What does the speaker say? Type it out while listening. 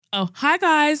Oh, hi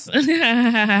guys.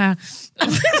 The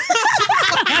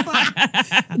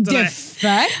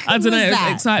fuck? I don't know.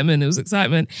 It was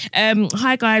excitement.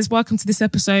 Hi guys. Welcome to this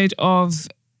episode of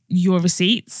Your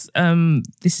Receipts.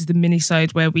 This is the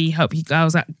mini-sode where we help you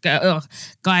guys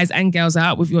and girls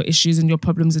out with your issues and your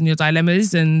problems and your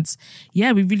dilemmas. And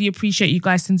yeah, we really appreciate you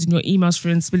guys sending your emails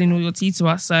through and spilling all your tea to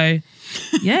us. So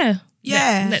yeah.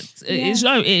 It is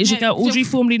your girl Audrey,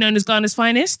 formerly known as Ghana's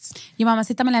Finest. Your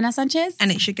mamacita Milena Sanchez. And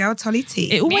it's your girl Tolly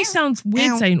T. It always sounds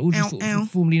weird saying Audrey,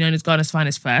 formerly known as Ghana's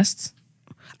Finest first.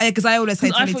 Because I always say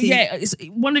Tolly T. Yeah,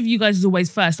 one of you guys is always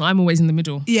first. I'm always in the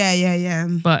middle. Yeah.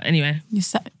 But anyway.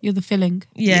 You're the filling.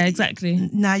 Yeah, exactly.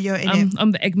 Now you're in it. I'm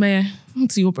the egg mayo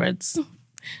to your breads.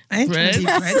 I ain't trying to do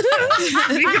bread.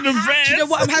 Speaking of bread. Do you know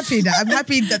what I'm happy that? I'm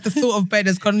happy that the thought of bread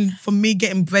has gone from me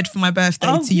getting bread for my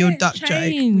birthday to your duck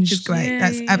joke, which is great. Yeah,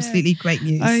 That's absolutely great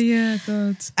news. Oh yeah,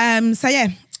 God. So yeah,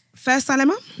 first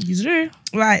dilemma. You do.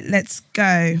 Right, let's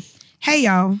go. Hey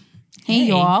y'all. Hey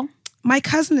y'all. My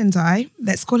cousin and I,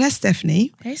 let's call her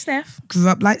Stephanie. Hey Steph. Grew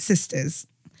up like sisters.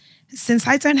 Since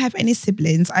I don't have any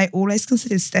siblings, I always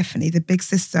considered Stephanie the big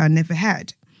sister I never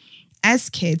had.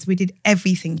 As kids, we did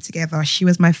everything together. She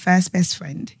was my first best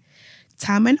friend.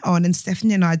 Time went on and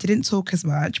Stephanie and I didn't talk as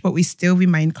much, but we still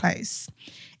remained close.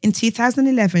 In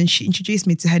 2011, she introduced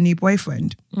me to her new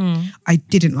boyfriend. I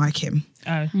didn't like him.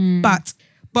 But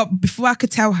before I could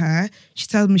tell her, she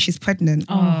told me she's pregnant.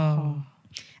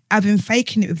 I've been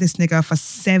faking it with this nigga for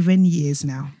 7 years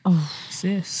now.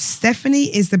 Sis. Stephanie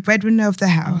is the breadwinner of the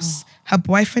house. Her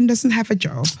boyfriend doesn't have a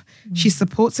job. She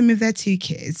supports him with their 2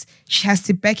 kids. She has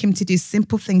to beg him to do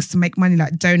simple things to make money,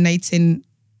 like donating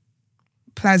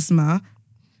plasma.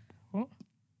 What?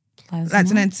 Like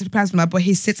donating plasma, but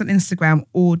he sits on Instagram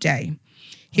all day.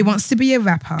 He wants to be a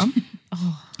rapper.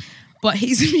 But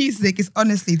his music is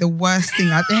honestly the worst thing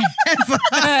I've ever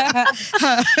heard.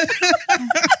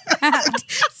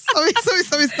 Sorry,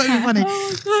 it's not even funny.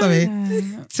 Sorry.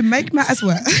 To make matters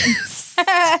worse,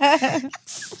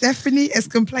 Stephanie has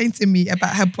complained to me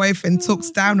about her boyfriend talks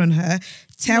down on her,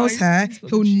 tells her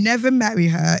he'll never marry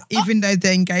her, even though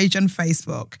they're engaged on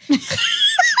Facebook.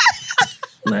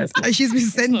 She's been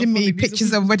sending me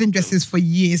pictures of wedding dresses for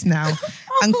years now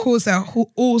and calls her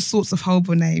all sorts of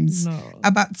horrible names. No.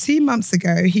 About 2 months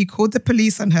ago, he called the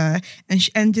police on her and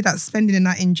she ended up spending the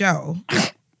night in jail.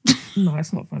 No,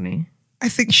 it's not funny. I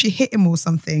think she hit him or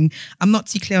something. I'm not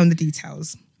too clear on the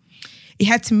details. He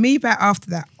had to move out after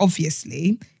that,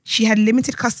 obviously. She had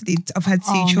limited custody of her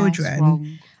 2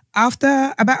 children.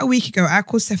 After about a week ago, I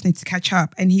called Stephanie to catch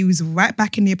up and he was right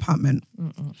back in the apartment,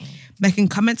 making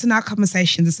comments on our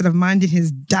conversations instead of minding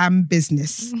his damn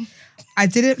business. I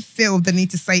didn't feel the need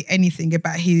to say anything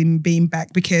about him being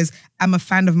back because I'm a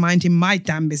fan of minding my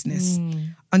damn business.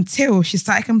 Until she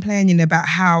started complaining about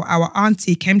how our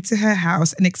auntie came to her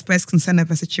house and expressed concern of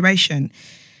her situation.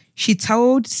 She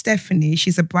told Stephanie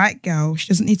she's a bright girl, she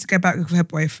doesn't need to go back with her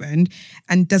boyfriend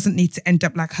and doesn't need to end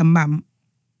up like her mum,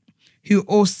 who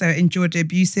also enjoyed an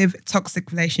abusive,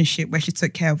 toxic relationship where she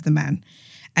took care of the man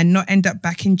and not end up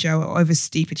back in jail over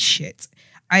stupid shit.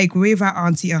 I agree with our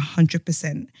auntie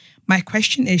 100%. My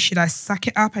question is, should I suck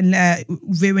it up and let her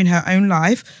ruin her own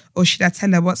life or should I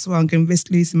tell her what's wrong and risk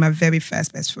losing my very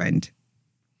first best friend?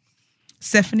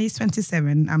 Stephanie's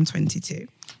 27, I'm 22.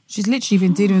 She's literally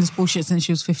been dealing with this bullshit since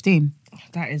she was 15.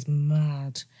 That is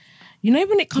mad. You know,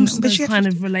 when it comes to those kind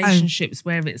of relationships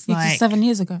where it's like 7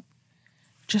 years ago.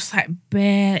 Just like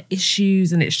bare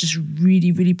issues and it's just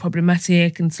really, really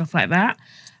problematic and stuff like that.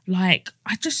 Like,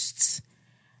 I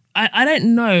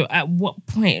don't know at what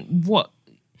point,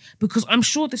 because I'm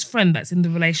sure this friend that's in the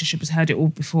relationship has heard it all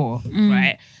before,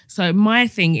 right? So my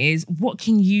thing is, what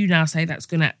can you now say that's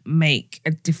going to make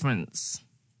a difference?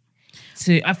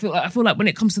 I feel like when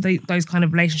it comes to those kind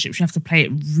of relationships, you have to play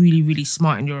it really, really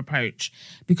smart in your approach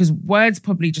because words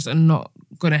probably just are not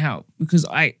going to help because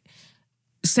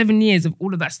 7 years of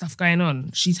all of that stuff going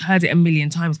on, she's heard it a million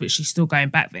times, but she's still going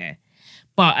back there.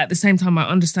 But at the same time, I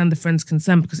understand the friend's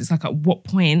concern because it's like, at what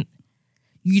point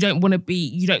God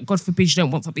forbid you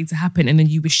don't want something to happen and then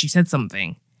you wish you said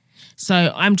something.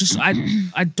 So I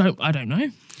don't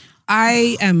know.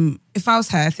 If I was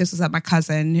her, if this was like my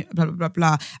cousin, blah, blah, blah,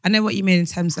 blah, I know what you mean in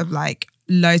terms of like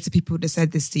loads of people that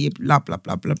said this to you, blah, blah,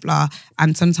 blah, blah, blah.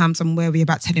 And sometimes I'm wary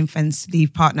about telling friends to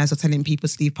leave partners or telling people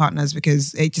to leave partners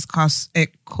because it just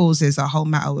causes a whole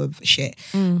matter of shit.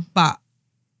 But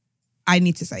I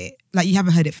need to say it. Like, you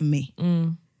haven't heard it from me.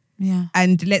 Yeah.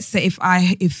 And let's say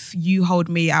if you hold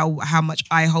me how much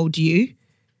I hold you,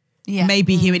 Yeah.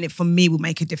 maybe hearing it from me will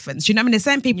make a difference. You know what I mean? There's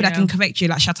certain people that Yeah. can correct you,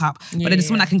 like, shut up. But then there's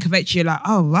someone that can correct you, like,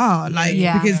 oh, wow. Like,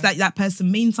 Yeah. because that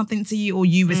person means something to you, or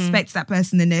you respect that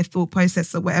person and their thought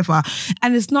process or whatever.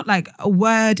 And it's not like a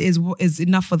word is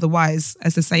enough for the wise,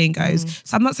 as the saying goes.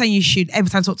 So I'm not saying you should every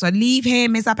time talk to her, leave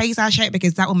him, is that base shit,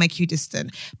 because that will make you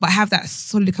distant. But have that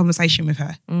solid conversation with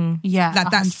her. Yeah. Like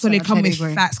that 100%, solid, come I with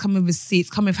totally agree. facts, come with receipts,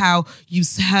 come with how you've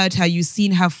heard her, you've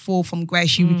seen her fall from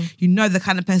grace, you know the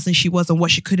kind of person she was and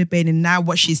what she could have been, and now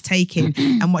what she's taking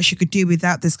and what she could do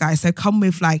without this guy. So come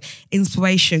with like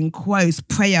inspiration, quotes,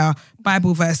 prayer,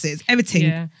 Bible verses, everything.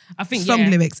 Yeah. I think song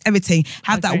lyrics, everything.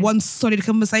 Have that agree. one solid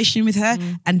conversation with her,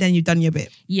 and then you've done your bit.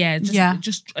 Yeah,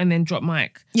 just and then drop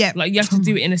mic. Yeah. Like you have to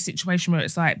do it in a situation where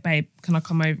it's like, babe, can I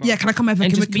come over? Yeah, can I come over?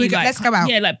 And Can just we be go, like, let's go out.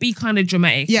 Yeah, like be kind of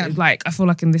dramatic. Yeah. Like I feel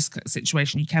like in this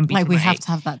situation you can be Like we dramatic have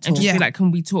to have that and talk. just Yeah. be like,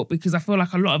 can we talk? Because I feel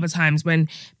like a lot of the times when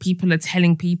people are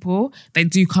telling people, they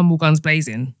do come all guns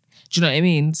blazing. Do you know what I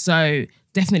mean? So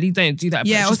definitely don't do that. but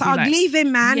Yeah, just also, be I'll like, leave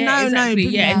him, man. Yeah, no, exactly. no.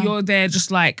 Yeah, and you're there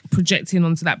just like projecting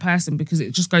onto that person because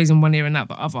it just goes in one ear and out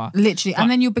the other. Literally. And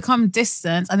then you'll become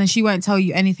distant and then she won't tell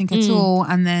you anything at all.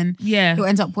 And then Yeah. it'll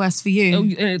end up worse for you.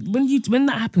 When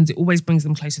that happens, it always brings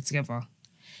them closer together.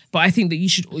 But I think that you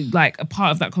should, like, a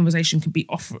part of that conversation could be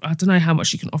offer. I don't know how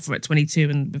much you can offer at 22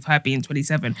 and with her being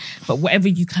 27, but whatever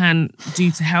you can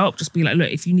do to help, just be like, look,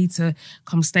 if you need to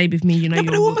come stay with me, you know, No,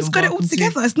 you're but the woman's got it all welcome to.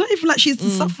 together. It's not even like she's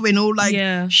suffering or like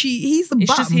Yeah. he's the bum.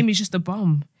 It's just him. He's just a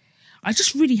bum. I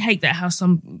just really hate that how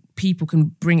some people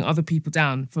can bring other people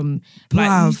down from.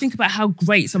 Like, Bruv. you think about how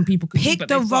great some people can be, Pick but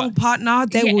the they've wrong got- partner,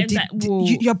 they Yeah, will, and that will-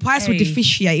 your price will hey.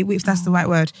 depreciate, if that's the right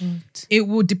word. It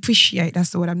will depreciate.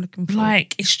 That's the word I'm looking for.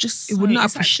 Like, it's just. It would not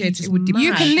it's actually appreciate, just it would mad.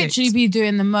 You can Shit. literally be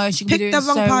doing the most. You can Pick be the doing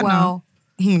wrong so partner. well.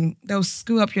 They'll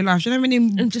screw up your life. Do you know what I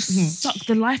mean? and just suck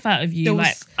the life out of you. They'll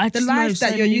Like I the just know life so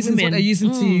that you're many using is what women. they're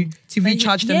using to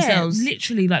recharge themselves. Yeah,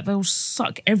 literally, like they'll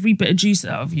suck every bit of juice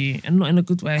out of you, and not in a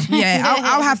good way. Yeah,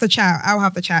 I'll have the chat. I'll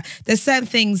have the chat. There's certain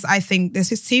things I think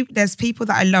there's people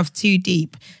that I love too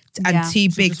deep and Yeah. too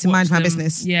big just to mind watch my them.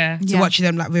 business. Yeah. To Yeah. watch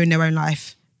them like ruin their own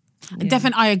life.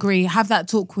 Definitely, I agree. Have that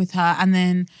talk with her, and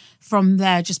then from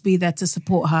there, just be there to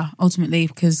support her ultimately,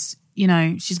 because you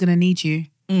know she's going to need you.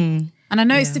 And I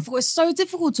know it's difficult. It's so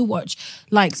difficult to watch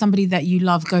like somebody that you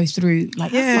love go through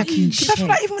like Yeah, fucking because I feel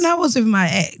like even when I was with my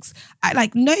ex, I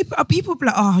like no people be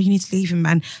like, oh, you need to leave him,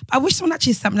 man. But I wish someone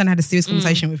actually sat down and had a serious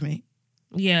conversation with me.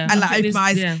 Yeah, And like I think opened my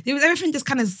eyes. yeah. It was everything just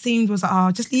kind of seemed was like,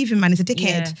 oh, just leave him, man. He's a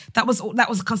dickhead. Yeah. That was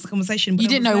a constant conversation. But you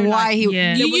there didn't was know no, why like, he.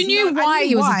 Yeah. You, there was you knew no- I why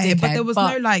he was a dickhead, but there was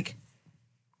no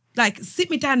like sit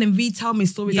me down and retell me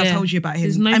stories I Yeah. told you about him.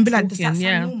 There's no and be like, does that talking, sound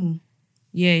yeah. normal?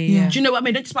 Yeah. Do you know what I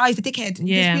mean? Don't just be, he's a dickhead.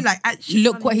 Yeah. Just be like, actually,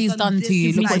 Look son, what he's done this, to you.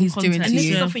 this, Look like, what he's doing context, to and this you.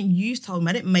 is Yeah. something you told me.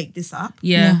 I didn't make this up.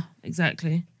 Yeah,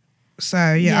 exactly. So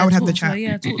I would have the talk to her, chat.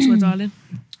 Yeah, talk to her, darling.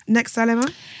 Next,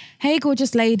 Salima. Hey,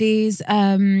 gorgeous ladies.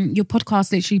 Your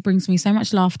podcast literally brings me so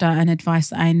much laughter and advice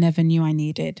that I never knew I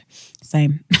needed.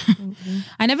 Same.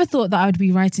 I never thought that I would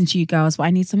be writing to you girls, but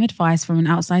I need some advice from an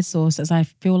outside source as I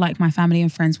feel like my family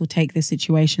and friends will take this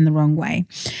situation the wrong way.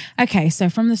 Okay, so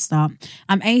from the start,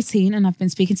 I'm 18 and I've been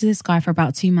speaking to this guy for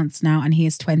about 2 months now and he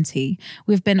is 20.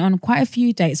 We've been on quite a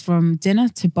few dates, from dinner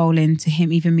to bowling to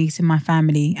him even meeting my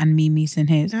family and me meeting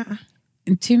his.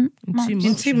 In 2 months?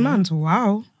 In 2 months.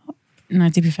 Wow. No,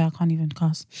 to be fair, I can't even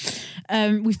cuss.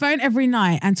 We phone every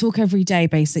night and talk every day,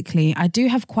 basically. I do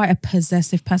have quite a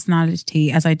possessive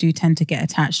personality, as I do tend to get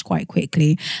attached quite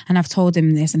quickly. And I've told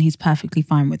him this and he's perfectly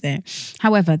fine with it.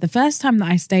 However, the first time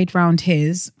that I stayed round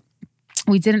his,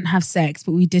 we didn't have sex,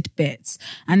 but we did bits.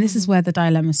 And this is where the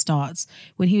dilemma starts.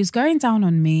 When he was going down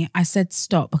on me, I said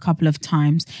stop a couple of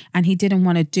times and he didn't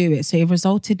want to do it. So it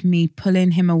resulted me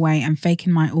pulling him away and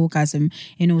faking my orgasm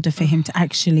in order for him to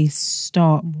actually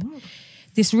stop.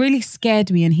 This really scared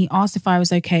me and he asked if I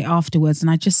was okay afterwards and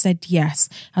I just said yes,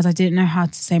 as I didn't know how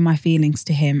to say my feelings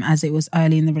to him as it was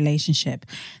early in the relationship.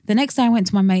 The next day I went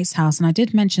to my mate's house and I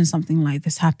did mention something like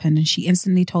this happened and she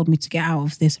instantly told me to get out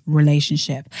of this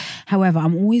relationship. However,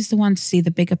 I'm always the one to see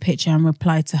the bigger picture and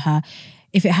reply to her,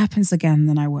 if it happens again,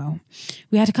 then I will.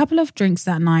 We had a couple of drinks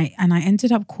that night and I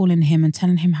ended up calling him and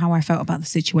telling him how I felt about the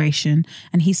situation.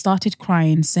 And he started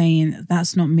crying, saying,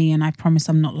 that's not me and I promise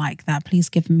I'm not like that. Please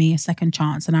give me a second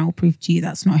chance and I will prove to you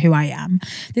that's not who I am.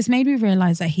 This made me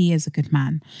realize that he is a good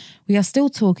man. We are still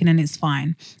talking and it's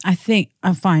fine.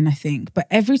 I'm fine, I think. But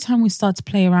every time we start to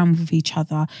play around with each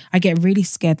other, I get really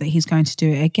scared that he's going to do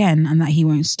it again and that he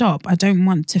won't stop. I don't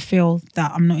want to feel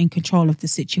that I'm not in control of the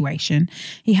situation.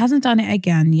 He hasn't done it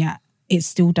again yet. It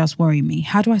still does worry me.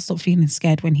 How do I stop feeling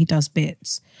scared when he does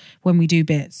bits? When we do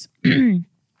bits?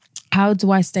 How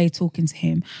do I stay talking to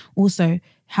him? Also,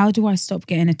 How do I stop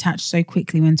getting attached so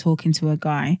quickly when talking to a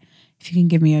guy? If you can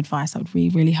give me advice, that would be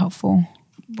really helpful.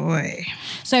 Boy.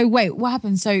 So wait, what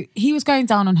happened? So he was going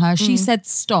down on her. She said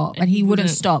stop and he wouldn't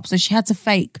stop. So she had to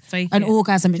fake an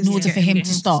orgasm in order for him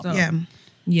to stop. Yeah.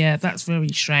 Yeah, that's very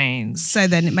strange. So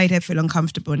then it made her feel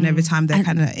uncomfortable, and every time they're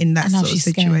kind of in that sort of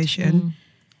situation.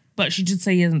 But she did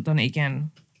say he hasn't done it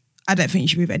again. I don't think you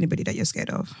should be with anybody that you're scared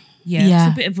of. Yeah,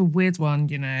 it's a bit of a weird one,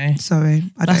 you know. Sorry,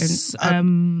 I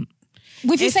don't.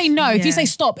 If you say no, if you say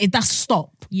stop, that's stop.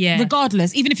 Yeah.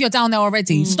 Regardless, even if you're down there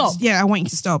already, stop. Yeah, I want you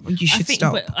to stop. You should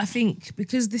stop. But I think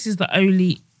because this is the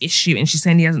only issue and she's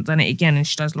saying he hasn't done it again and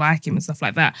she does like him and stuff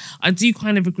like that, I do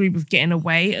kind of agree with getting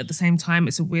away. At the same time,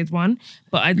 it's a weird one.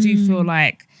 But I do feel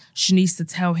like she needs to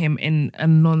tell him in a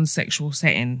non-sexual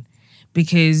setting,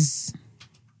 because...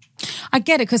 I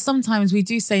get it, because sometimes we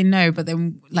do say no, but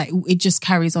then like it just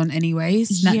carries on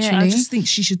anyways, naturally. Yeah, I just think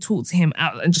she should talk to him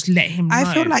out and just let him know.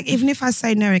 I feel like even if I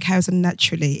say no, it carries on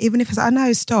naturally. Even if I say,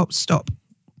 no, stop.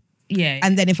 Yeah.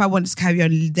 And then if I want to carry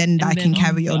on, then I can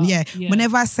carry on. Yeah.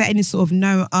 Whenever I say any sort of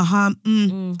no,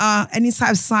 any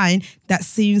type of sign that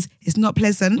seems it's not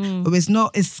pleasant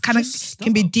or it's kind of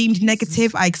can be deemed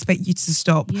negative, I expect you to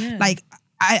stop. Yeah. Like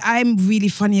I'm really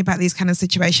funny about these kind of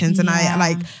situations, and I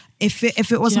like if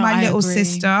it was my little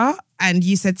sister and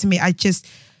you said to me,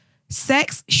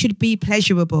 sex should be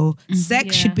pleasurable.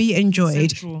 Sex should be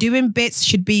enjoyed. Central. Doing bits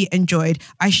should be enjoyed.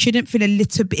 I shouldn't feel a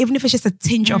little bit, even if it's just a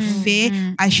tinge of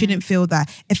fear, I shouldn't feel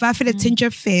that. If I feel a tinge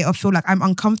of fear or feel like I'm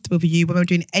uncomfortable with you when we're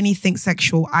doing anything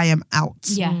sexual, I am out.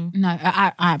 Yeah. No,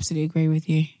 I absolutely agree with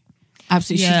you.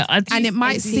 Absolutely. Yeah, And it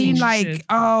might seem like,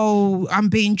 oh, I'm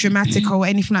being dramatic or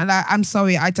anything like that. I'm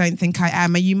sorry, I don't think I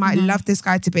am. And you might love this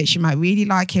guy to bits. You might really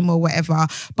like him or whatever.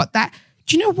 But that,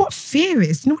 do you know what fear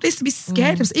is? You know what it is to be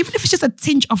scared of? Even if it's just a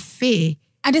tinge of fear.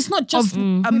 And it's not just a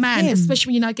man,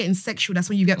 especially when you're not getting sexual. That's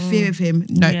when you get fear of him.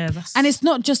 No. Yeah, and it's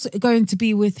not just going to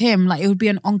be with him. Like, it would be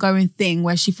an ongoing thing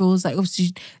where she feels like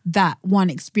obviously that one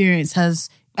experience has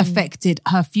affected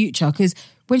her future. Because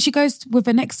when she goes with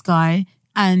the next guy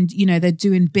and, you know, they're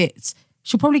doing bits,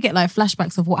 she'll probably get like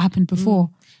flashbacks of what happened before.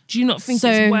 Do you not think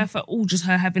it's worth at all just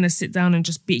her having a sit down and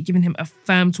just giving him a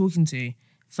firm talking to,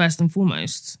 first and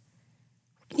foremost?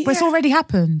 Yeah. But it's already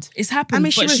happened. It's happened. I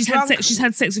mean, but she's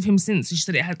had sex with him since. She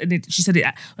said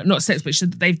not sex, but she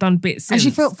said they've done bits since.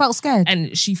 And she felt scared.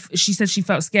 And she said she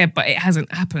felt scared, but it hasn't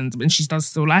happened, and she does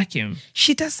still like him.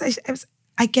 She does say,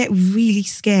 I get really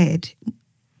scared.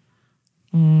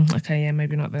 Okay, yeah,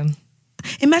 maybe not then.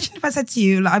 Imagine if I said to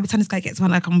you, like, every time this guy gets one,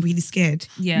 like, I'm really scared.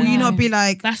 Yeah. Will you not be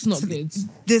like... That's not good.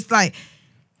 This, like,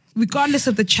 regardless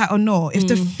of the chat or not, if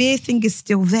the fear thing is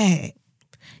still there...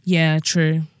 Yeah,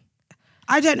 true.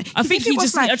 I don't... I think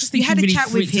I just think he really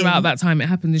freaked her out that time it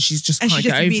happened, and she's just can't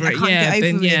get over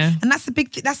it. Yeah. And that's a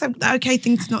big... That's an okay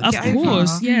thing to not get over. Of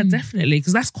course, yeah, definitely.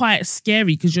 Because that's quite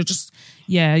scary, because you're just...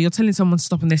 Yeah, you're telling someone to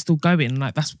stop and they're still going.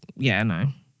 Like, that's... Yeah, no.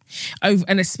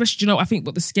 And especially, you know, I think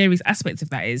what the scariest aspect of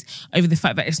that is over the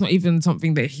fact that it's not even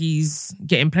something that he's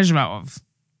getting pleasure out of.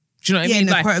 Do you know what I mean?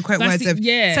 Yeah, no, quote unquote words of...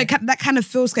 Yeah. So that kind of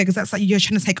feels scary, because that's like you're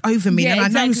trying to take over me. Yeah,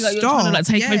 and exactly. I know, like you're trying to like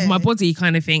take over my body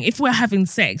kind of thing. If we're having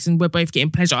sex and we're both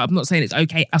getting pleasure, I'm not saying it's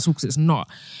okay at all, because it's not.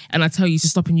 And I tell you to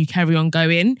stop and you carry on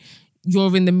going,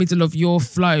 you're in the middle of your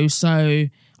flow, so...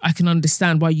 I can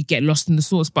understand why you get lost in the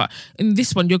sauce, but in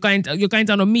this one, you're going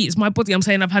down on me. It's my body. I'm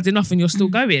saying I've had enough, and you're still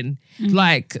going.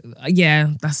 Like,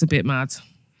 yeah, that's a bit mad.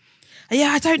 Yeah,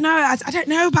 I don't know. I don't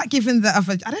know about giving the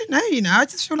other. I don't know. You know, I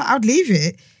just feel like I'd leave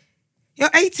it. You're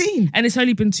 18. And it's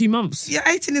only been 2 months. You're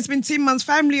 18, it's been 2 months,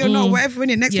 family or not, whatever,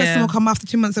 innit? Next person will come after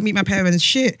 2 months and meet my parents.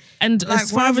 Shit. And like,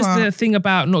 as far as the thing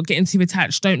about not getting too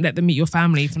attached, don't let them meet your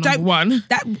family for number one.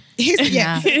 Here's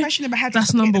the question about how to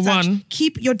that's number one.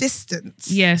 Keep your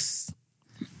distance. Yes.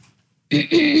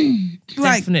 Like,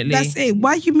 definitely. That's it.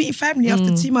 Why are you meeting family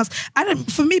after 2 months?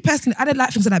 For me personally, I don't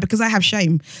like things like that because I have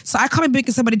shame. So I can't be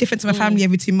bringing somebody different to my family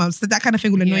every 2 months. So that kind of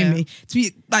thing will annoy me. To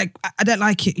be like, I don't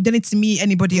like it. You don't need to meet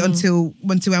anybody until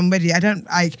I'm ready. I don't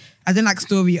like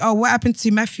story. Oh, what happened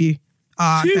to Matthew?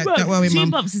 Don't worry,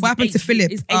 Mum. What happened to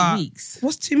Philip? It's 8 weeks.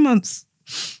 What's 2 months?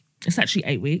 It's actually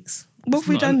 8 weeks. What have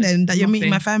we done then that you're meeting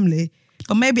my family?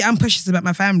 But maybe I'm precious about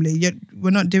my family. We're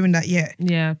not doing that yet.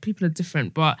 Yeah, people are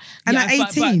different. But and at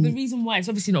 18. but the reason why it's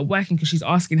obviously not working because she's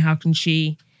asking how can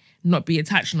she not be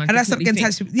attached. And that's not getting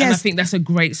attached. Yes. And I think that's a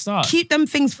great start. Keep them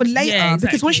things for later. Yeah, exactly.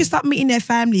 Because once you start meeting their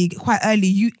family quite early,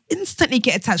 you instantly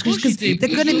get attached because they're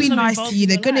going to be nice to you.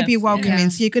 They're going to be welcoming. Yeah.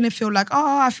 So you're going to feel like,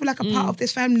 oh, I feel like a part of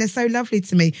this family. They're so lovely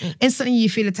to me. Instantly you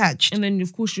feel attached. And then,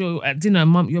 of course, you're at dinner,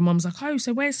 your mum's like, oh,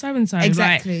 so where's so-and-so?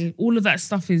 Exactly. Like, all of that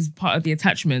stuff is part of the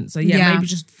attachment. So, maybe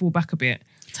just fall back a bit.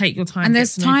 Take your time. And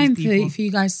there's time for you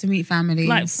guys to meet families.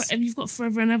 Like, you've got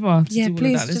forever and ever to do all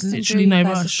please, of that. There's just literally enjoy no you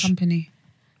guys' rush. company.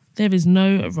 There is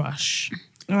no rush.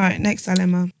 All right, next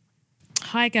dilemma.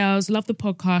 Hi girls, love the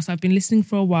podcast. I've been listening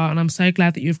for a while and I'm so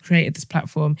glad that you've created this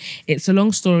platform. It's a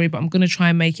long story, but I'm going to try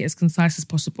and make it as concise as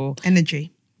possible.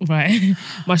 Energy. Right.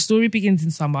 My story begins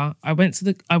in summer. I went to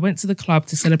the club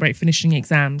to celebrate finishing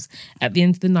exams. At the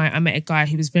end of the night, I met a guy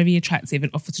who was very attractive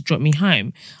and offered to drop me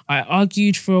home. I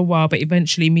argued for a while, but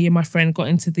eventually me and my friend got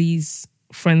into these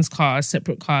friends' cars,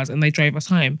 separate cars, and they drove us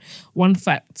home. One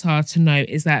factor to note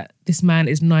is that this man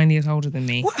is 9 years older than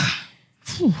me.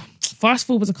 Fast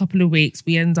forward a couple of weeks,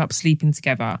 we end up sleeping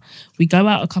together. We go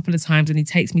out a couple of times and he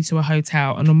takes me to a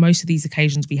hotel, and on most of these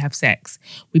occasions we have sex.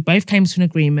 We both came to an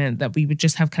agreement that we would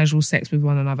just have casual sex with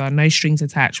one another, no strings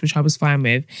attached, which I was fine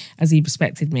with as he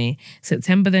respected me.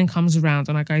 September then comes around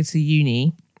and I go to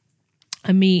uni.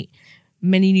 I meet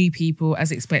many new people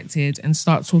as expected and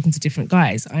start talking to different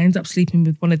guys. I end up sleeping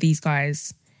with one of these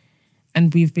guys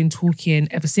and we've been talking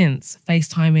ever since,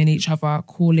 FaceTiming each other,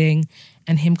 calling,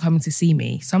 and him coming to see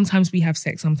me. Sometimes we have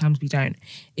sex, sometimes we don't.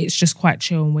 It's just quite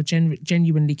chill and we're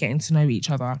genuinely getting to know each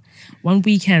other. One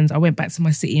weekend, I went back to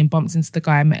my city and bumped into the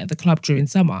guy I met at the club during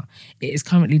summer. It is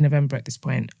currently November at this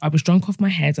point. I was drunk off my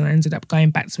head and I ended up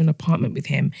going back to an apartment with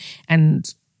him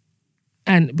and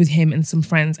with him and some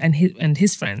friends and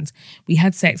his friends. We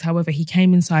had sex, however, he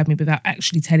came inside me without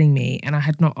actually telling me, and I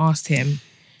had not asked him.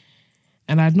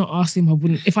 And I had not asked him,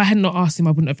 if I had not asked him,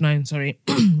 I wouldn't have known, sorry.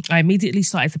 I immediately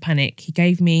started to panic. He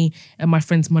gave me and my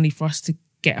friends money for us to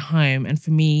get home and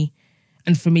for me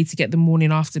to get the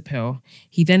morning after pill.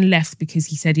 He then left because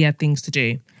he said he had things to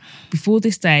do. Before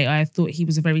this day, I thought he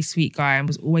was a very sweet guy and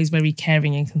was always very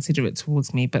caring and considerate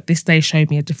towards me. But this day showed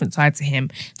me a different side to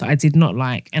him that I did not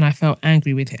like, and I felt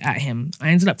angry at him. I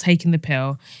ended up taking the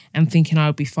pill and thinking I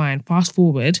would be fine. Fast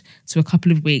forward to a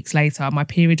couple of weeks later, my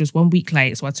period was 1 week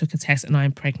late, so I took a test and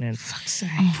I'm pregnant. Fuck's sake.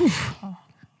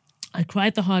 I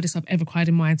cried the hardest I've ever cried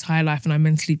in my entire life and I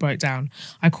mentally broke down.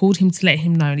 I called him to let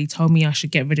him know and he told me I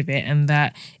should get rid of it and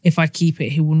that if I keep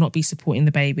it, he will not be supporting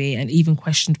the baby, and even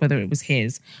questioned whether it was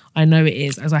his. I know it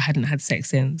is, as I hadn't had sex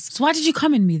since. So why did you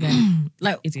come in me then?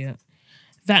 Idiot.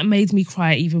 That made me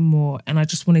cry even more and I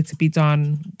just wanted to be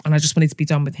done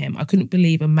with him. I couldn't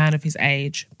believe a man of his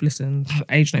age, listen,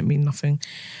 age don't mean nothing.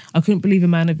 I couldn't believe a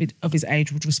man of his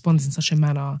age would respond in such a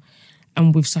manner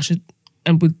and with such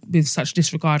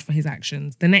disregard for his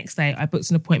actions. The next day, I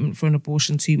booked an appointment for an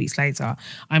abortion 2 weeks later.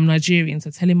 I'm Nigerian, so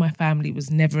telling my family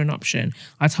was never an option.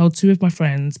 I told 2 of my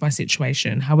friends my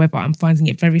situation. However, I'm finding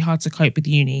it very hard to cope with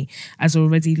uni, as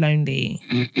already lonely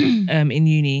in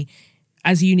uni.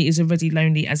 As uni is already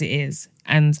lonely as it is,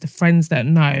 and the friends that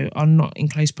know are not in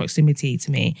close proximity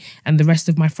to me, and the rest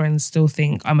of my friends still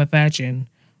think I'm a virgin.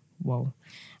 Whoa.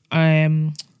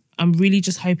 I'm really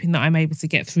just hoping that I'm able to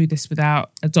get through this without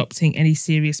adopting any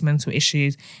serious mental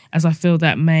issues, as I feel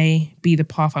that may be the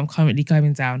path I'm currently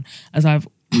going down, as I've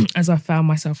found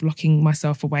myself locking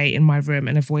myself away in my room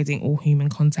and avoiding all human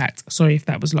contact. Sorry if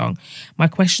that was long. My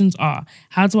questions are,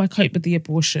 how do I cope with the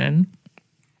abortion?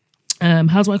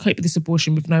 How do I cope with this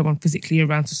abortion with no one physically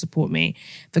around to support me?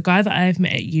 The guy that I have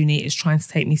met at uni is trying to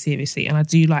take me seriously and I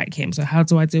do like him. So how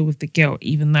do I deal with the guilt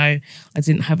even though I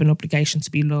didn't have an obligation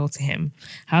to be loyal to him?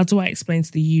 How do I explain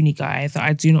to the uni guy that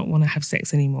I do not want to have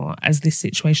sex anymore, as this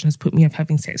situation has put me off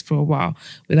having sex for a while,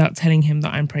 without telling him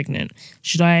that I'm pregnant?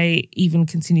 Should I even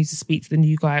continue to speak to the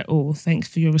new guy at all? Thanks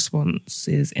for your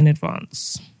responses in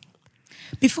advance.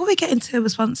 Before we get into the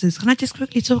responses, can I just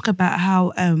quickly talk about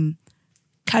how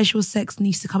casual sex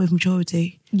needs to come with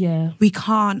maturity? Yeah. We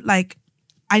can't,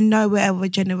 I know we're of a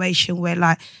generation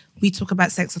where, we talk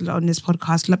about sex a lot on this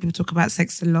podcast. A lot of people talk about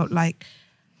sex a lot,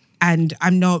 and I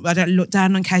don't look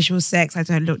down on casual sex. I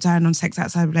don't look down on sex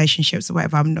outside relationships or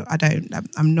whatever. I'm not.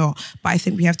 But I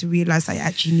think we have to realise that it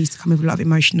actually needs to come with a lot of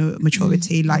emotional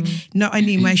maturity. Not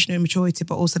only emotional maturity,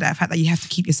 but also the fact that you have to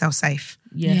keep yourself safe.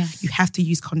 Yeah. You have to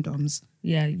use condoms.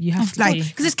 Yeah, you have to.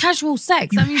 Because it's casual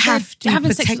sex. You have to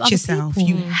protect yourself.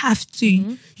 You have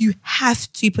to. You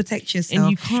have to protect yourself. And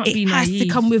you can't be naive. It has to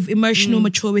come with emotional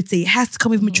maturity. It has to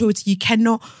come with maturity. You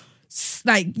cannot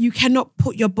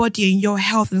put your body and your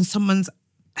health in someone's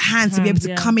hands to be able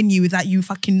to come in you without you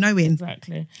fucking knowing.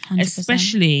 Exactly. 100%.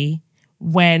 Especially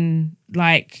when,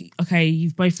 like, okay,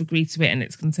 you've both agreed to it and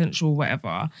it's consensual,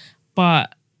 whatever,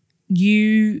 but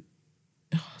you...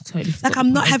 Totally like,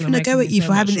 I'm not having a go at you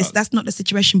for having this. That's not the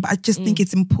situation, but I just think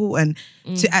it's important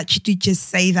to actually just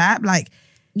say that. Like,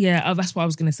 yeah, that's what I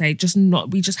was going to say.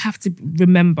 We just have to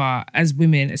remember, as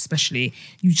women especially,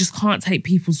 you just can't take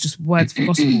people's just words for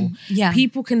gospel. Yeah.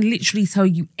 People can literally tell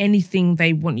you anything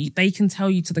they want you. They can tell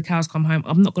you till the cows come home,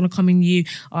 I'm not going to come in you,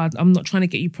 I'm not trying to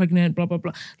get you pregnant, blah, blah,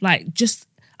 blah. Like, just,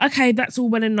 okay, that's all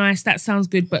well and nice, that sounds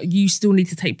good, but you still need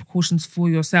to take precautions for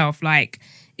yourself. Like,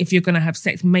 if you're going to have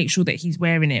sex, make sure that he's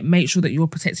wearing it, make sure that you're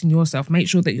protecting yourself, make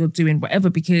sure that you're doing whatever,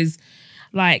 because,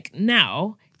 like,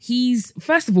 now...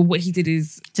 first of all, what he did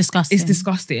is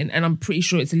disgusting, and I'm pretty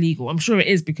sure it's illegal. I'm sure it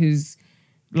is because,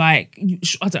 like,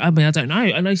 I don't know.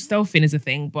 I know stealthing is a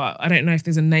thing, but I don't know if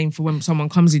there's a name for when someone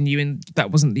comes in you and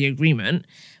that wasn't the agreement.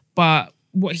 But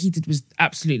what he did was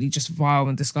absolutely just vile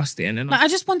and disgusting. And I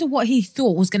just wonder what he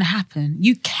thought was going to happen.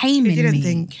 You came in didn't me.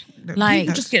 think. Like,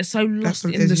 people just get so lost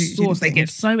in the sauce. They get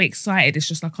so excited. It's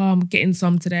just like, oh, I'm getting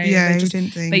some today. Yeah, they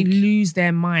didn't think. They lose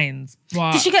their minds.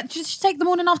 But Did she take the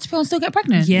morning after pill and still get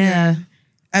pregnant? yeah.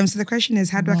 So the question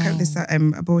is, how do I cope this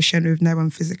abortion with no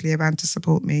one physically around to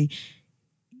support me?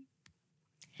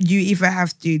 You either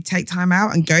have to take time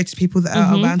out and go to people that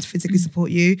are around to physically support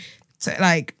you. So,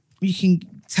 like, you can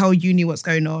tell uni what's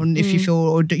going on if you feel,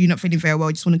 or you're not feeling very well,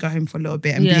 you just want to go home for a little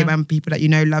bit and be around people that you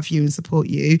know love you and support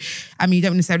you. I mean, you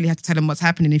don't necessarily have to tell them what's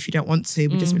happening if you don't want to,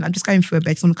 but just be like, I'm just going for a bit,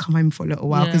 I just want to come home for a little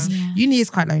while, because uni is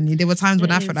quite lonely. There were times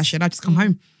when I felt like shit, I just come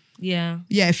home. Yeah.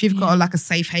 Yeah, if you've got like a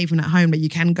safe haven at home that you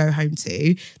can go home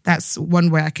to, that's one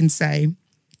way I can say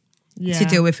to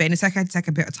deal with it. And it's okay to take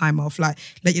a bit of time off. Like,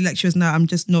 let your lecturers know I'm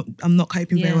not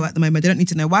coping very well at the moment. They don't need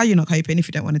to know why you're not coping if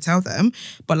you don't want to tell them.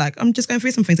 But, like, I'm just going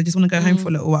through some things. I just want to go home for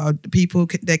a little while. People,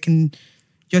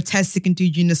 your tests you can do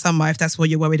during the summer if that's what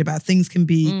you're worried about. Things can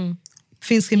be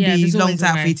longed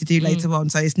out for you to do later on.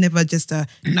 So it's never just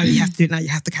no, you have to do it now, you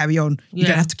have to carry on. You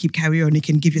don't have to keep carrying on. You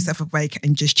can give yourself a break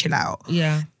and just chill out.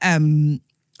 Yeah.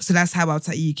 So that's how I'll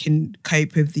say you can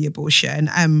cope with the abortion.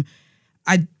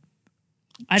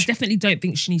 I definitely don't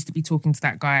think she needs to be talking to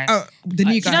that guy. Oh, the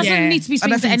new guy. She doesn't need to be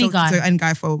speaking to any guy.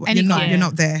 You're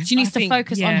not there. She needs to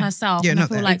focus on herself. You're and not I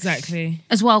feel there. like Exactly.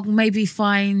 as well, maybe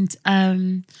find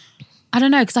I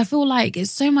don't know, because I feel like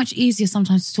it's so much easier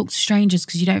sometimes to talk to strangers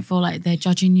because you don't feel like they're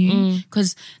judging you,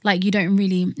 because like you don't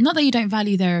really, not that you don't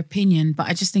value their opinion, but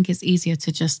I just think it's easier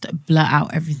to just blurt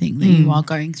out everything that you are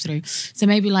going through. So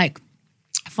maybe like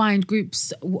find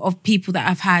groups of people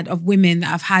of women that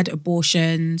have had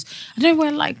abortions. I don't know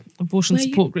where, like abortion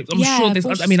support groups. I'm sure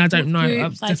there's, I mean, I don't know. I'll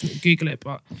definitely Google it,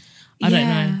 but I don't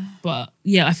know. But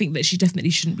yeah, I think that she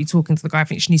definitely shouldn't be talking to the guy. I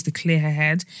think she needs to clear her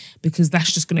head, because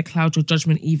that's just going to cloud your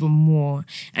judgment even more.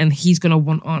 And he's going to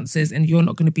want answers, and you're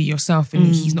not going to be yourself, and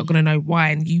he's not going to know why,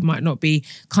 and you might not be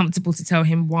comfortable to tell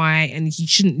him why. And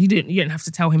you don't have to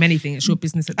tell him anything. It's your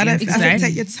business at the end of the day. I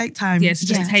think take time. Yeah, so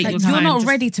just take your time. You're not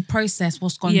ready to process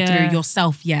what's gone through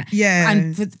yourself yet. Yeah.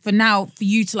 And for now, for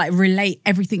you to like relate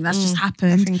everything that's just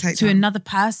happened to another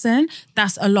person,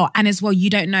 that's a lot. And as well,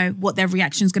 you don't know what their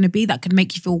reaction is going to be. That could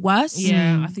make you feel worse.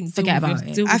 Yeah, I think forget about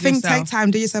it. I think take time,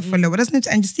 do yourself for a little.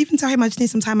 And just even tell him, I just need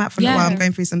some time out for a little while. I'm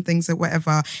going through some things or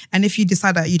whatever. And if you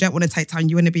decide that you don't want to take time,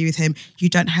 you want to be with him, you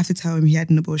don't have to tell him he had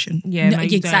an abortion. Yeah, no,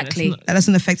 exactly. That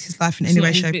doesn't affect his life in any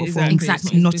way, shape or form.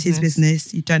 Exactly. It's not his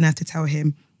business. You don't have to tell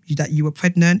him that you were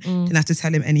pregnant. You don't have to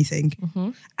tell him anything.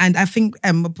 And I think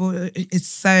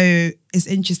it's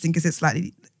interesting because it's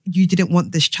like, you didn't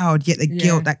want this child, yet the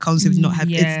guilt that comes with not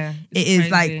having it is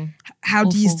like, how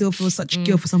do you still feel such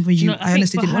guilt for something I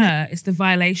honestly didn't want it? It's the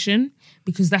violation,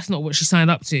 because that's not what she signed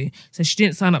up to. So she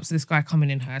didn't sign up to this guy coming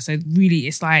in her. So really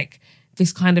it's like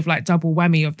this kind of like double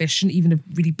whammy of there shouldn't even have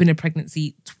really been a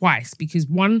pregnancy twice, because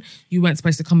one, you weren't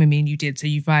supposed to come in me and you did, so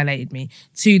you violated me.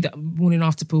 Two, that morning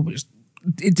after pill, which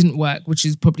it didn't work, which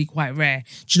is probably quite rare.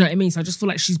 Do you know what I mean? So I just feel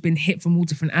like she's been hit from all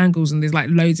different angles, and there's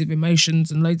like loads of emotions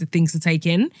and loads of things to take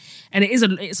in. And it's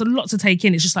a lot to take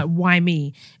in. It's just like, why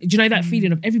me? Do you know that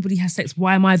feeling of everybody has sex?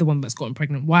 Why am I the one that's gotten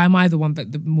pregnant? Why am I the one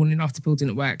that the morning after pill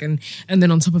didn't work? And then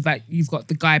on top of that, you've got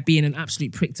the guy being an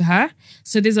absolute prick to her.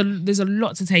 So there's a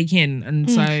lot to take in.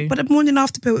 And so, but the morning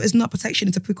after pill is not protection,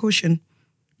 it's a precaution.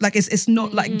 Like it's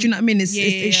not like, do you know what I mean?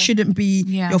 It shouldn't be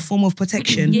your form of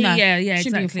protection. Exactly.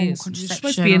 It's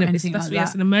supposed to be an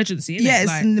emergency, isn't it?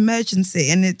 It's an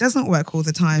emergency, and it doesn't work all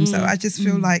the time. So I just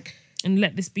feel like, and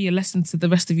let this be a lesson to the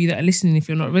rest of you that are listening. If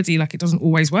you're not ready, like, it doesn't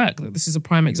always work. Like, this is a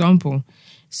prime example.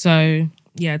 So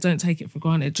yeah, don't take it for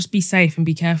granted. Just be safe and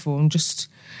be careful, and just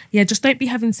don't be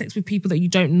having sex with people that you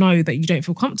don't know, that you don't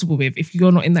feel comfortable with, if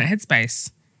you're not in that headspace.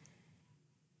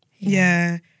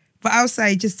 Yeah. But I'll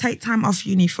say just take time off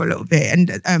uni for a little bit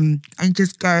and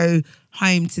just go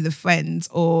home to the friends,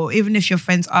 or even if your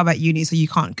friends are at uni, so you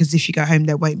can't, because if you go home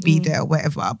they won't be there or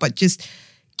whatever. But just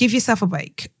give yourself a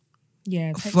break.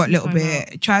 Yeah, for a little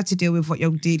bit. Out. Try to deal with what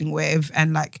you're dealing with,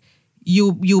 and like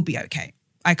you'll be okay.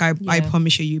 Like I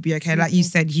promise you'll be okay. Like you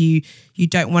said, you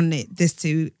don't want this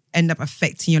to end up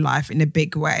affecting your life in a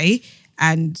big way,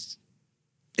 and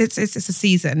it's a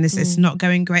season. It's not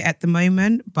going great at the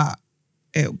moment, but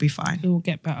it'll be fine. It will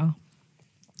get better.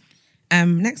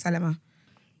 Next dilemma.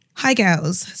 Hi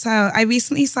girls. So I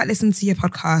recently started listening to your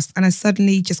podcast and I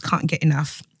suddenly just can't get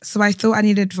enough. So I thought I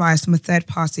needed advice from a third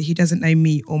party who doesn't know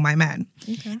me or my man.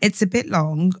 Okay. It's a bit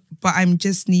long, but I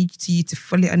just need you to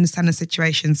fully understand the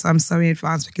situation. So I'm sorry in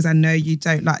advance because I know you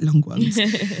don't like long ones.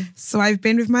 So I've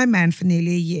been with my man for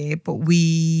nearly a year, but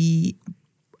we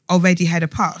already had a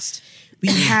past. We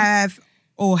have...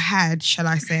 or had, shall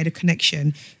I say, a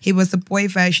connection. He was the boy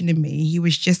version of me. He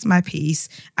was just my piece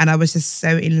and I was just so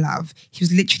in love. He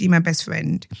was literally my best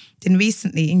friend. Then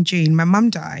recently in June, my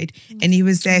mum died and he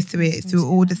was there through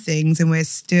all the things, and we're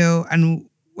still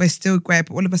great,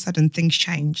 but all of a sudden things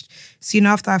changed. Soon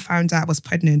after I found out I was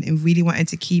pregnant and really wanted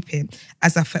to keep it,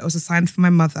 as I felt it was a sign from my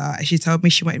mother, and she told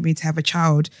me she wanted me to have a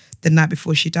child the night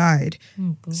before she died.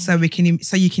 Oh, so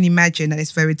you can imagine that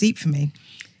it's very deep for me.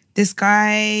 This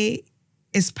guy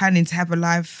is planning to have a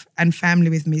life and family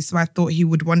with me, so I thought he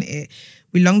would want it.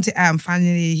 We longed it out and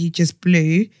finally he just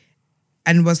blew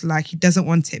and was like he doesn't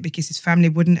want it because his family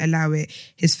wouldn't allow it.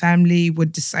 His family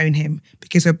would disown him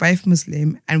because we're both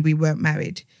Muslim and we weren't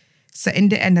married. So in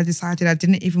the end, I decided I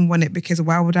didn't even want it, because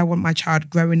why would I want my child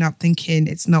growing up thinking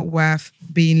it's not worth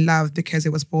being loved because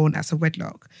it was born as a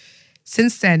wedlock?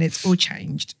 Since then, it's all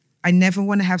changed. I never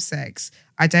want to have sex.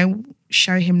 I don't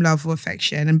show him love or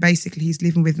affection. And basically, he's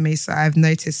living with me, so I've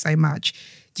noticed so much.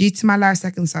 Due to my life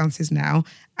circumstances now,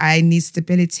 I need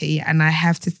stability and I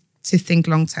have to think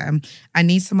long term. I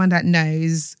need someone that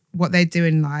knows what they do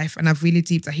in life, and I've really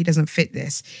deep that he doesn't fit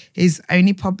this. His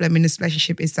only problem in this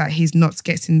relationship is that he's not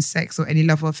getting sex or any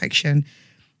love or affection.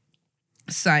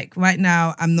 It's like right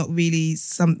now, it's not really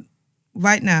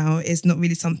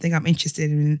something I'm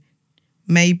interested in.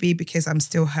 Maybe because I'm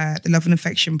still hurt. The love and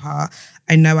affection part,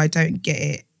 I know I don't get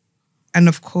it. And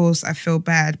of course, I feel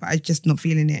bad, but I'm just not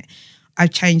feeling it. I've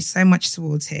changed so much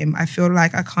towards him. I feel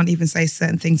like I can't even say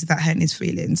certain things without hurting his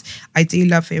feelings. I do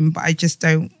love him, but I just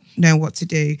don't know what to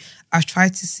do. I've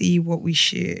tried to say that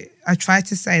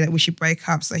we should break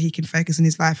up so he can focus on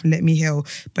his life and let me heal,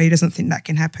 but he doesn't think that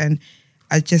can happen.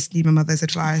 I just need my mother's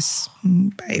advice.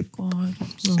 Babe. God,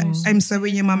 I'm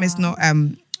sorry your mum is not...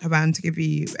 around to give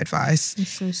you advice. It's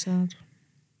so sad.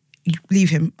 Leave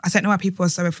him. I don't know why people are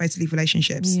so afraid to leave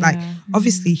relationships. Yeah. Like,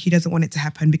 obviously, he doesn't want it to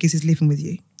happen because he's living with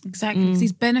you. Exactly, because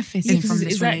he's benefiting from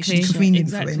this relationship. It's convenient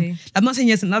for him. I'm not saying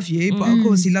he doesn't love you, but of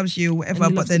course he loves you or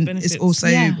whatever, but then it's also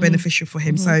beneficial for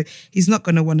him. So he's not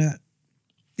going to want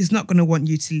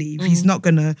you to leave. He's not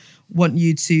going to want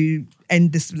you to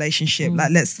end this relationship. Like,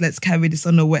 let's carry this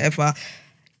on or whatever.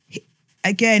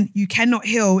 Again, you cannot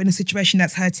heal in a situation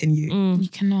that's hurting you. You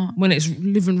cannot. When it's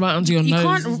living right under your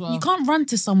nose. You can't run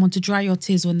to someone to dry your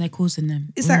tears when they're causing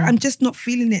them. It's like, I'm just not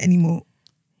feeling it anymore.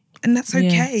 And that's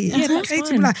okay. It's okay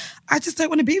to be like, I just don't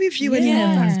want to be with you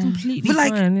anymore. That's completely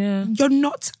fine. You're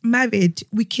not married.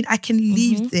 I can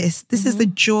leave this. This is the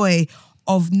joy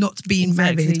of not being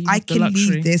married. I can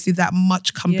leave this without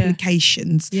much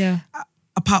complications.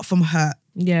 Apart from hurt.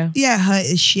 Hurt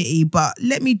is shitty, but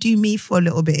let me do me for a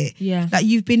little bit. Like,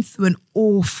 you've been through an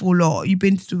awful lot. You've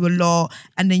been through a lot,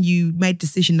 and then you made a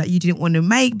decision that you didn't want to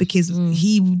make because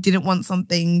he didn't want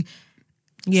something.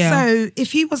 So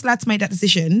if he was allowed to make that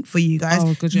decision for you guys,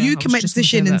 you can make a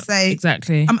decision and say,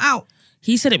 exactly, I'm out.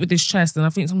 He said it with his chest, and I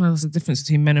think sometimes there's a difference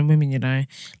between men and women, you know.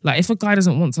 Like, if a guy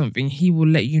doesn't want something, he will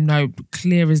let you know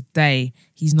clear as day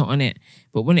he's not on it.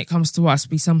 But when it comes to us,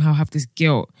 we somehow have this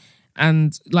guilt.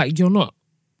 And like,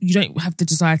 you don't have the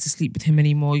desire to sleep with him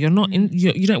anymore. You're not in.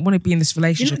 You don't want to be in this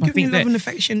relationship. You're not giving love and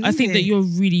affection. I think that you're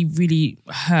really, really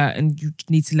hurt, and you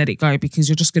need to let it go because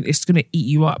it's gonna eat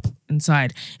you up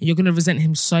inside, and you're gonna resent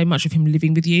him so much of him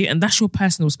living with you, and that's your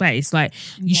personal space. Like,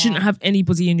 you shouldn't have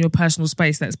anybody in your personal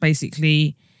space that's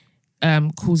basically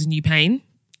causing you pain.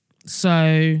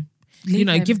 So.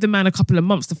 Give the man a couple of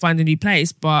months to find a new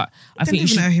place, but I think you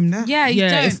should know him now. You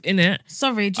don't. It's in it.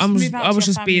 Sorry, I was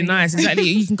just being nice. Exactly.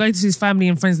 You can go to his family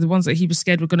and friends, the ones that he was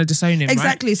scared were going to disown him.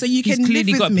 Exactly. Right? So you can live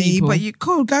with me, people. But you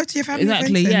go to your family.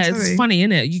 Exactly. And friends. Yeah, it's funny,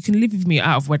 isn't it? You can live with me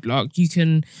out of wedlock. We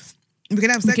can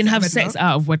have sex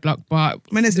out of wedlock, but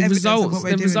the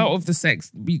result of the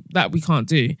sex we can't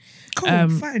do. Cool,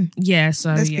 fine. Yeah,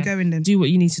 so let's be going then. Do what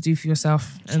you need to do for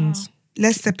yourself, and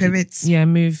Let's separate. Yeah,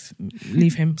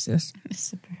 leave him, sis.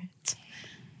 Let's separate.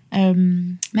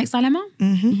 Next dilemma.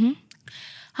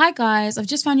 Hi guys, I've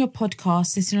just found your podcast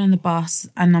sitting on the bus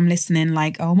and I'm listening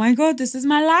like, oh my God, this is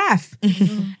my life.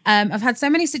 I've had so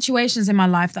many situations in my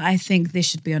life that I think this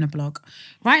should be on a blog.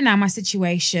 Right now, my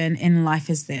situation in life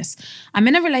is this. I'm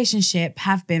in a relationship,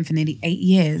 have been for nearly 8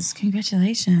 years.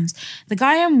 Congratulations. The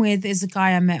guy I'm with is a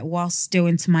guy I met while still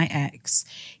into my ex.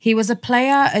 He was a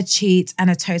player, a cheat, and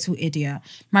a total idiot.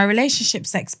 My relationship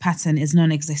sex pattern is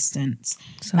non-existent.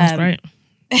 Sounds great.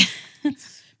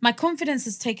 My confidence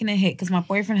has taken a hit because my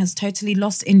boyfriend has totally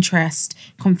lost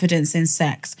confidence in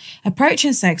sex,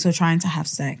 approaching sex or trying to have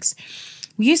sex.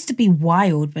 We used to be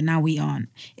wild, but now we aren't.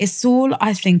 It's all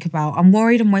I think about. I'm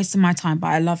worried I'm wasting my time, but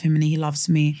I love him and he loves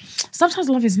me. Sometimes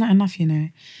love is not enough,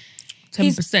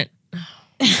 10%.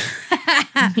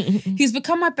 He's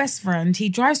become my best friend. He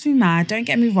drives me mad, don't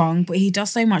get me wrong, but he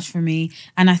does so much for me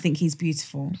and I think he's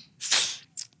beautiful.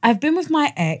 I've been with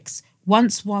my ex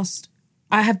once whilst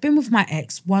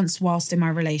in my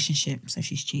relationship, so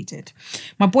she's cheated.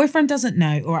 My boyfriend doesn't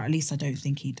know, or at least I don't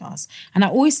think he does. And I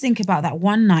always think about that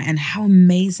one night and how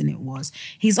amazing it was.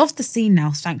 He's off the scene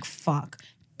now, thank fuck.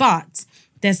 But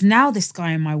there's now this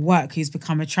guy in my work who's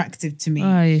become attractive to me.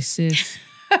 Oh, sis.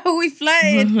 We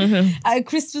flirted at a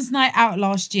Christmas night out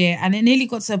last year and it nearly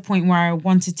got to a point where I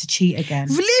wanted to cheat again.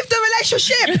 Leave the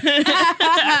relationship.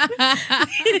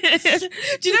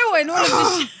 Do you know what? In all of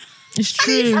this... It's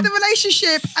true. Leave the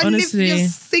relationship and Honestly. live your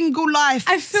single life.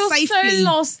 I feel safely. so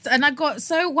lost and I got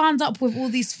so wound up with all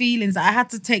these feelings that I had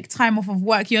to take time off of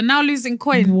work. You're now losing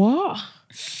coin. What?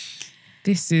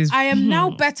 This is... I am now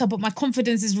better, but my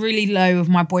confidence is really low with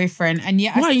my boyfriend. And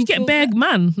yet Why? You get big,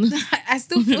 man. I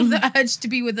still feel the urge to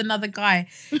be with another guy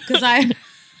because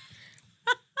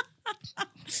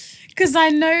I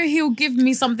know he'll give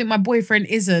me something my boyfriend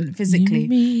isn't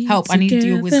physically. Help, I need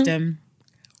your wisdom.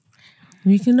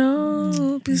 We can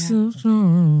all be so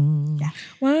strong. Yeah.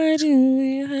 Why do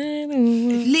we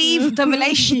Leave the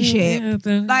relationship.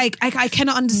 Like, I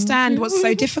cannot understand what's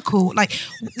so difficult. Like,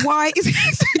 why is it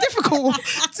so difficult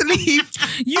to leave?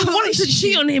 You want to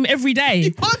cheat on him every day.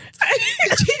 You want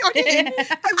to cheat on him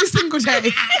every single day.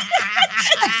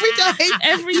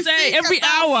 Every day, every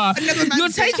hour. You're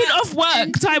taking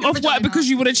time off work because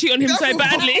you want to cheat on him so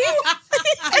badly.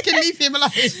 I can leave him alone.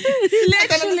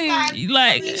 Literally.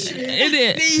 Like, in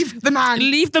it. Leave the man.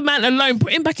 Leave the man alone.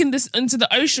 Put him back into the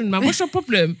ocean, man. What's your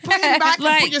problem? Put him back and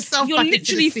Like, put yourself you're back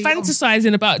literally into the sea.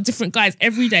 fantasizing about different guys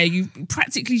every day. You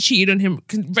practically cheated on him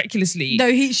recklessly. No,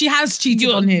 she has cheated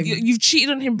on him. You've cheated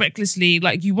on him recklessly.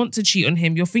 Like, you want to cheat on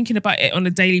him. You're thinking about it on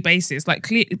a daily basis. Like,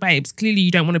 babes, clearly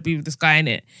you don't want to be with this guy,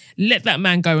 innit? Let that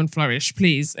man go and flourish,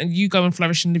 please. And you go and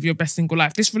flourish and live your best single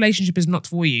life. This relationship is not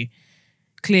for you.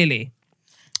 Clearly.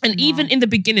 And even in the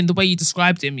beginning, the way you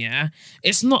described him,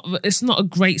 it's not a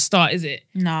great start, is it?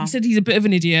 No. You said he's a bit of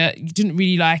an idiot. You didn't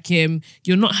really like him.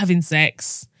 You're not having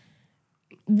sex.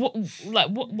 What are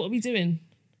we doing?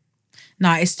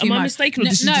 No, it's too much. Am I mistaken, or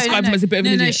did she describe him as a bit of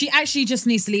an idiot? No, she actually just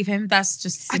needs to leave him. That's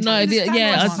just... So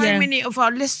yeah. many of our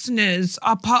listeners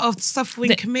are part of the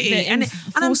Suffering Committee, and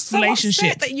I'm so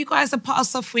upset that you guys are part of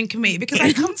Suffering Committee because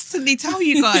I constantly tell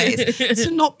you guys to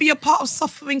not be a part of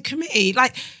Suffering Committee.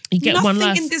 Like, You get one nothing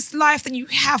life. in this life that you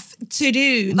have to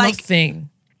do. Like, Nothing.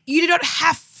 you don't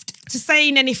have to say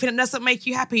anything that doesn't make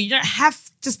you happy. You don't have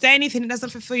to say anything that doesn't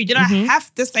fulfill you. You don't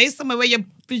have to stay somewhere where your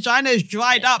vagina is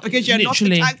dried up because you're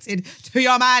Literally. not attracted to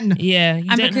your man. Yeah, you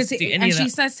And don't because have to do it, any and of she that.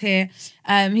 says here,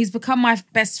 he's become my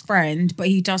best friend, but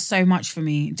he does so much for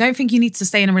me. Don't think you need to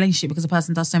stay in a relationship because a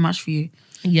person does so much for you.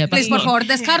 Yeah, but Please, por favor,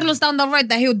 there's Carlos down the road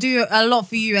that he'll do a lot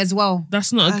for you as well.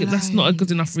 that's not a good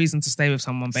enough reason to stay with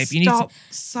someone, babe. You Stop need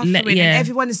to suffering. let- And yeah.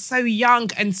 everyone is so young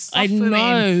and suffering.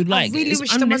 know, like, I really it's wish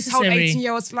someone told unnecessary.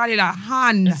 18-year-olds slightly like,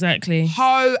 hun, Exactly.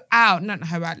 hoe out. Not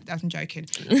hoe out, I'm joking.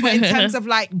 But in terms of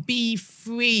like, be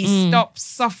free, stop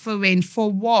suffering.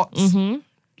 For what?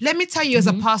 Let me tell you as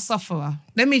a past sufferer.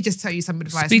 Let me just tell you some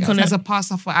advice. Speak girls. on it. As a past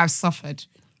sufferer, I've suffered.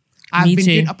 I've Me been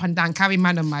too. doing up and down, carrying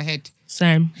man on my head.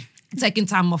 Same. Taking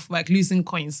time off work, losing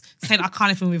coins, saying I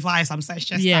can't even revise, I'm so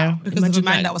stressed Yeah, out because of a imagine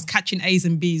man that. that was catching A's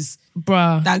and B's,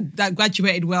 Bruh. that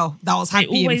graduated well, that was They happy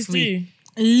always and free.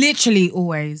 do. Literally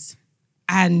always.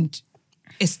 And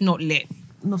it's not lit.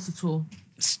 Not at all.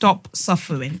 Stop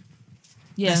suffering.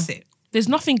 Yeah. That's it. There's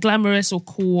nothing glamorous or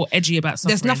cool or edgy about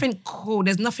suffering. There's nothing cool.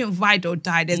 There's nothing ride or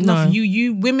die. There's No. nothing.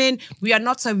 You women, we are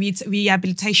not a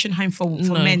rehabilitation home for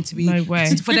No, men to be. no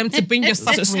way. For them to bring your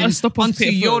suffering stop off onto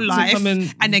pit your to life come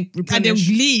and and then replenish.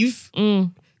 leave.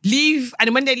 leave,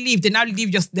 and when they leave, they now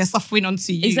leave their suffering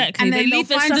onto you. Exactly. And then they'll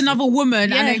find another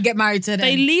woman and then get married to them.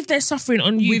 They leave their suffering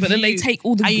on you, With but then you. they take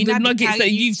all the And you now be nuggets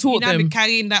that you've taught you now them. be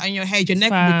carrying that on your head. Your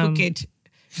neck will be crooked.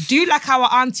 Do like our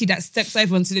auntie that steps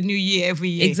over into the new year every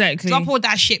year. Exactly. Drop all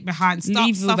that shit behind. Stop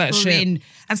Leave all that suffering. shit.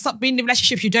 And stop being in the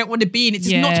relationships you don't want to be in. It's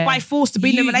Yeah. not by force to be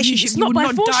in a relationship. It's You not will by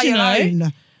not force, die you know.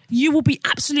 alone. You will be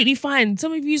absolutely fine.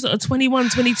 Some of you are 21,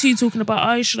 22 talking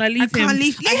about, oh, should I leave him? can't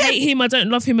leave I him. hate him. I don't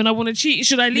love him and I want to cheat.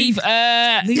 Should I leave?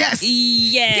 Yes.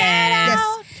 Yeah.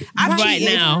 Yes. I've Right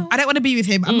cheated. now. I don't want to be with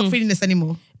him. I'm not feeling this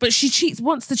anymore. But she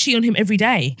wants to cheat on him every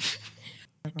day.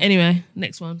 Anyway,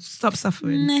 next one. Stop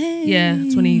suffering. Yeah,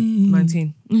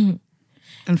 2019.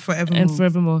 And forevermore. And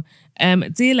forevermore.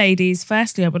 Dear ladies,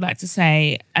 firstly, I would like to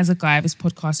say, as a guy, this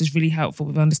podcast is really helpful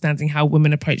with understanding how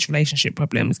women approach relationship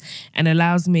problems and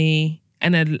allows me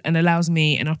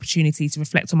an opportunity to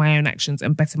reflect on my own actions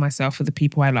and better myself for the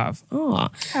people I love.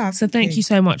 So thank you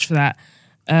so much for that.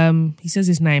 He says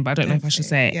his name, but I don't know if I should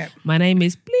say it. Yep. My name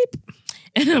is Bleep.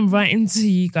 And I'm writing to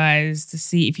you guys to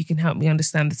see if you can help me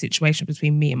understand the situation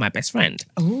between me and my best friend.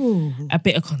 Ooh. A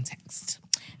bit of context.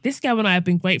 This girl and I have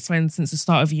been great friends since the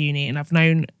start of uni, and I've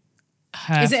known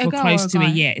her Is it a for girl close or a to a guy?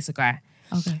 year. It's a guy.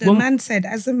 Okay. The man said,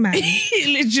 as a man,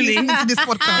 Literally. listen to this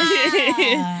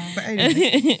podcast. But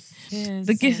anyway.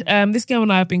 This girl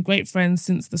and I have been great friends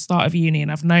since the start of uni,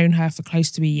 and I've known her for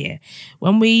close to a year.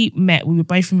 When we met, we were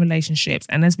both in relationships,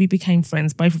 and as we became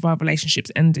friends, both of our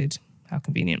relationships ended. How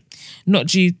convenient. Not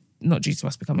due to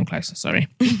us becoming closer, sorry.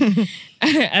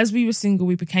 As we were single,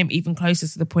 we became even closer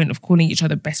to the point of calling each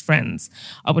other best friends.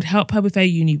 I would help her with her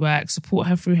uni work, support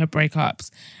her through her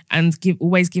breakups, and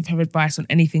always give her advice on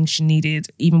anything she needed,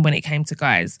 even when it came to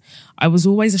guys. I was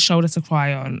always a shoulder to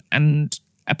cry on and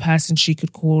a person she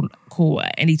could call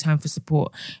at any time for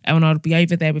support. And I'd be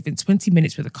over there within 20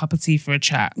 minutes with a cup of tea for a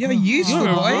chat. You're useful,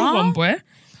 You're a boy. real one, boy.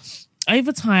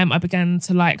 Over time, I began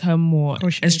to like her more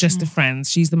as just a friend.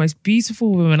 She's the most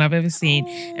beautiful woman I've ever seen,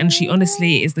 and she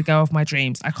honestly is the girl of my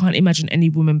dreams. I can't imagine any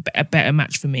woman a better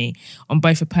match for me on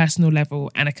both a personal level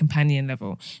and a companion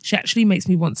level. She actually makes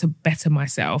me want to better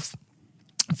myself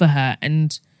for her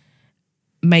and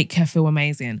make her feel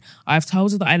amazing. I've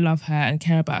told her that I love her and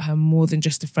care about her more than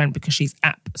just a friend because she's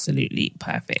absolutely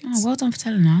perfect. Oh, well done for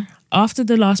telling her. After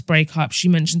the last breakup, she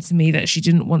mentioned to me that she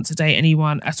didn't want to date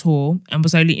anyone at all and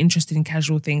was only interested in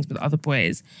casual things with other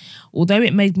boys. Although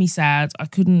it made me sad, I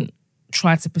couldn't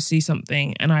try to pursue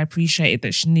something, and I appreciated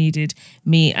that she needed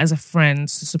me as a friend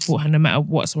to support her no matter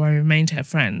what, so I remained her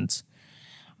friend.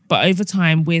 But over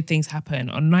time, weird things happen.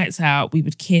 On nights out, we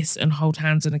would kiss and hold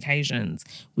hands on occasions.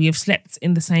 We have slept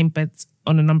in the same bed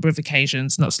on a number of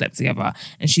occasions, not slept together.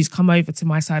 And she's come over to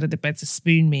my side of the bed to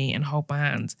spoon me and hold my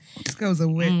hand. This girl's a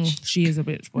witch. She is a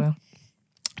bitch, boy.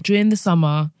 During the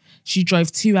summer, she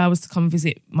drove 2 hours to come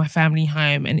visit my family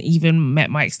home and even met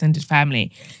my extended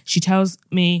family. She tells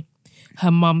me her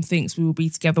mum thinks we will be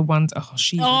together one day.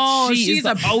 She is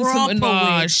the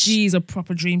ultimate. She's a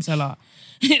proper dream seller.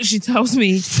 She tells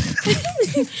me.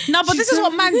 No, but this is what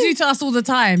men do to us all the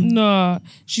time. No,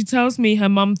 she tells me her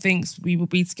mum thinks we will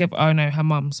be together. Oh no, her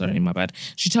mum. Sorry, my bad.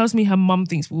 She tells me her mum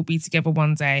thinks we will be together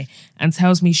one day and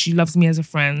tells me she loves me as a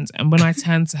friend. And when I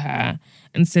turn to her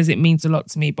and says it means a lot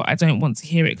to me, but I don't want to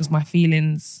hear it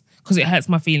because it hurts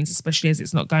my feelings, especially as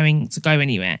it's not going to go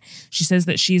anywhere. She says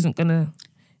that she isn't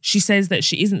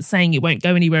saying it won't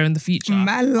go anywhere in the future.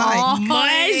 Man, like,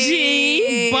 My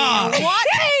G, but What?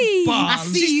 I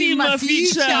see you in my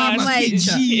future, mate.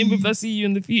 She in with I see you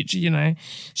in the future, you know.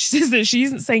 She says that she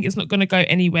isn't saying it's not going to go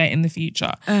anywhere in the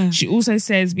future. She also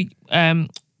says we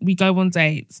go on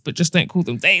dates, but just don't call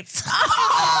them dates.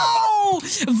 Oh,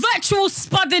 virtual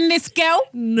spudding this girl.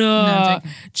 No,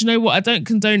 do you know what? I don't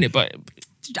condone it, but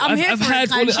I'm here I've for heard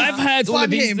it. I've heard all of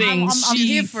these things. I'm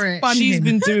here for it. She's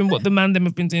been doing what the man them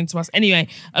have been doing to us. Anyway,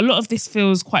 a lot of this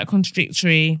feels quite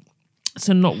contradictory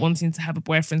to not wanting to have a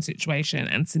boyfriend situation,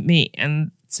 and to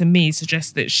me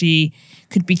suggests that she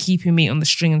could be keeping me on the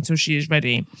string until she is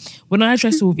ready. When I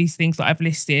address all these things that I've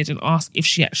listed and ask if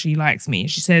she actually likes me,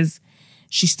 she says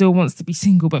she still wants to be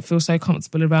single but feels so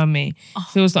comfortable around me,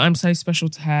 feels that I'm so special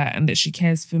to her and that she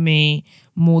cares for me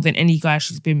more than any guy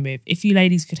she's been with. If you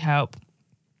ladies could help,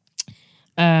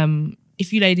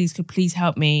 if you ladies could please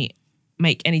help me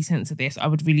make any sense of this, I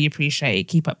would really appreciate it.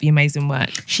 Keep up the amazing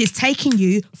work. she's taking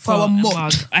you for a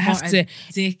mug. I have to,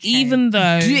 dickhead. even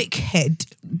though Dickhead.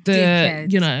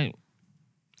 Dickhead. you know,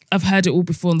 I've heard it all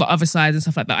before on the other side and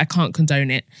stuff like that. I can't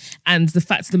condone it. And the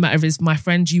fact of the matter is, my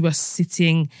friend, you are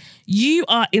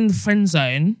in the friend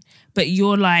zone, but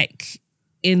you're like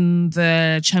in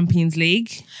the Champions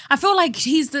League. I feel like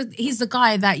he's the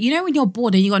guy that, you know, when you're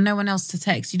bored and you got no one else to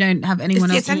text, you don't have anyone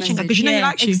else to attention message. because you know he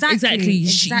likes you. Exactly.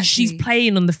 She's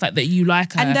playing on the fact that you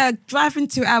like her. And driving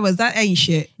 2 hours, that ain't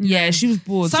shit. Yeah, she was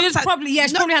bored. She probably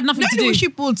had nothing to do. Was she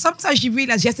bored? Sometimes you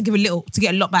realise you have to give a little to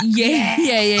get a lot back.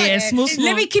 Yeah. Small.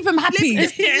 Let me keep him happy.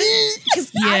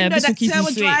 Because I know this will that keep him 2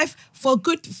 hour sweet. drive for a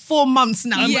good 4 months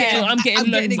now. I'm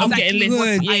getting exactly lists. what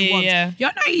I Yeah, want. yeah.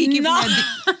 You're not giving her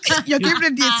you're giving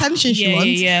her the attention she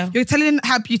wants. Yeah. You're telling her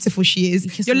how beautiful she is.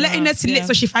 Kiss You're her letting her ass, to lips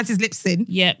so she fancies lips in.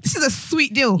 Yeah. This is a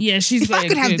sweet deal. Yeah, she's If got I it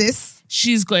could have good. this,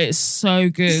 She's got it so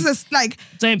good. this is like,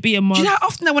 Don't be a mug. do you know how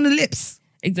often I want the lips?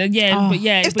 But If you there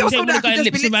was don't want someone to that go could just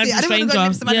lips be around lipsing, a I don't want to go stranger.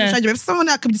 lips around a stranger. If someone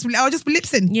that could just be, I'll just be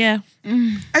lipsing. Yeah.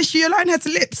 And you're allowing her to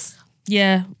lips.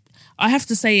 Yeah. I have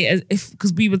to say it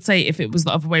because we would say if it was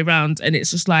the other way around, and it's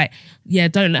just like, yeah,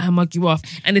 don't let her mug you off.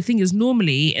 And the thing is,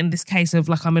 normally in this case of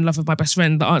like, I'm in love with my best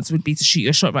friend, the answer would be to shoot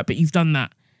your shot, right? But you've done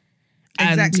that.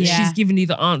 Exactly. And she's given you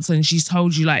the answer and she's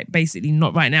told you like basically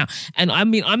not right now. And I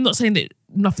mean, I'm not saying that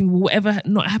nothing will ever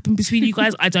not happen between you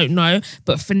guys. I don't know.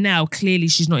 But for now, clearly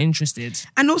she's not interested.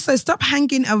 And also stop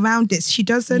hanging around it. She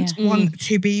doesn't want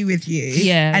to be with you.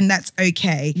 Yeah. And that's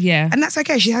okay. Yeah. And that's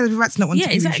okay. She has the right to not want to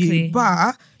be with you.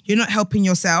 But you're not helping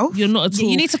yourself. You're not at all.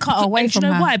 You need to cut her away from her.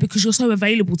 Do you know why? Because you're so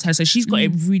available to her. So she's got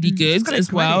it really good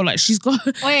as well. Like she has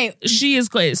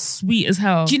got it sweet as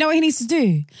hell. Do you know what he needs to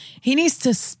do? He needs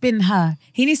to spin her.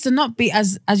 He needs to not be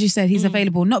as you said, he's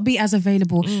available, not be as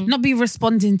available, not be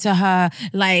responding to her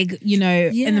like, you know,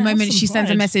 in the moment she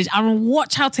sends a message. And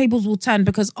watch how tables will turn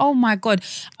because, oh my God,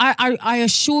 I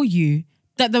assure you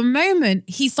that the moment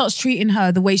he starts treating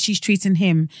her the way she's treating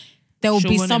him, there will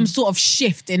be some sort of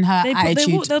shift in her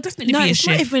attitude. There'll definitely be a shift.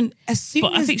 Not even as soon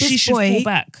but as I think this she should boy fall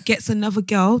back. gets another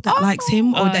girl that likes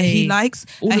him or that he likes,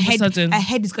 all of a sudden, her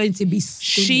head is going to be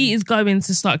spinning. She is going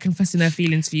to start confessing her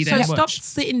feelings for you. So then stop watch.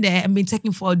 sitting there and being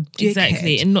taken for a dickhead.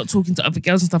 Exactly, and not talking to other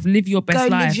girls and stuff. Live your best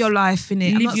life. Live your life,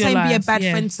 innit? I'm not saying be a bad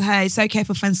yeah. friend to her. It's okay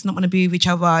for friends to not want to be with each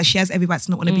other. She has every right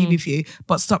to not want to be with you,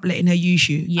 but stop letting her use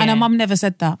you. Yeah. And her mum never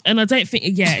said that. And I don't think,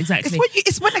 exactly.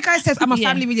 It's when the guy says, "I'm a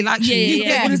family really likes you."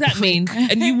 Yeah. What does that mean?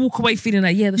 And you walk away feeling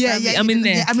like, the family, I'm in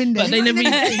there. Yeah, I'm in there. But they never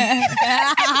even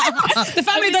The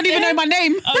family don't even know my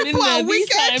name. I'm in there. These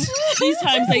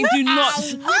times they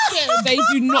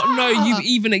do not know you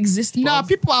even exist. No,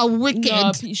 people are wicked.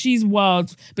 No, she's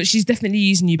wild, but she's definitely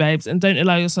using you, babes. And don't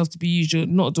allow yourself to be used. You're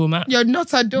not a doormat. You're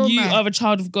not a doormat. You are a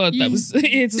child of God that was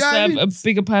here to serve a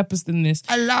bigger purpose than this.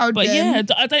 Allow but them.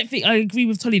 I don't think I agree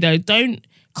with Tolly though. Don't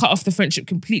cut off the friendship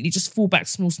completely. Just fall back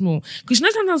small. Because you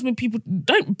know sometimes when people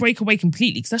don't break away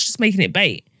completely, because that's just making it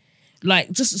bait.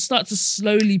 Like, just start to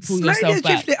slowly pull yourself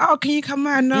back. Oh, can you come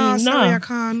around? No, sorry, I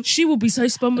can't. She will be so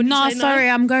spun when you say no. Sorry,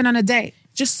 I'm going on a date.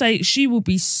 Just say, she will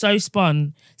be so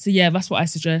spun. So yeah, that's what I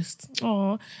suggest.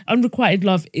 Oh, unrequited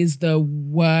love is the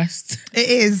worst. It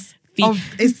is.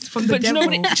 It's from the devil.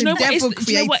 Do you know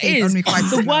what is?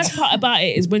 The worst part about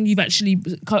it is when you've actually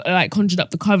conjured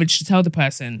up the courage to tell the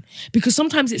person. Because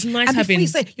sometimes it's nice having... And before you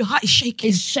say, your heart is shaking.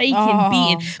 It's shaking,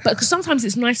 beating. But because sometimes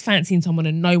it's nice fancying someone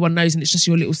and no one knows and it's just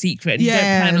your little secret and you don't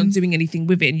plan on doing anything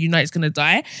with it and you know it's going to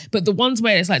die. But the ones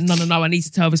where it's like, no, I need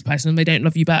to tell this person and they don't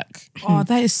love you back. Oh,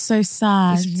 that is so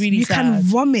sad. It's really sad. You can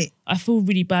vomit. I feel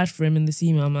really bad for him in this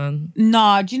email, man.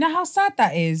 Nah, do you know how sad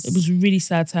that is? It was really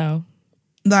sad tell.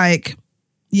 Like,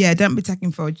 yeah, don't be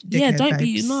taking for a dickhead, yeah, don't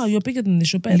babes. be. No, you're bigger than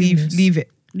this. You're better than this. Leave it.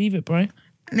 Leave it, bro.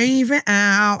 Leave it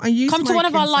out. Come to one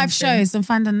of our live shows and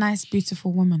find a nice,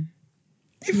 beautiful woman.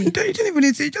 You don't even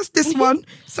need to. Just this one.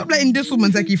 Stop letting this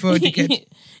woman take you for a dickhead.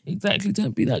 Exactly.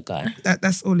 Don't be that guy.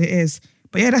 That's all it is.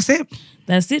 But yeah, that's it.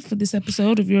 That's it for this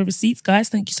episode of Your Receipts, guys.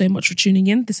 Thank you so much for tuning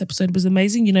in. This episode was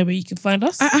amazing. You know where you can find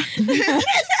us. Are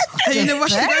you in a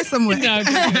rush to go somewhere? No,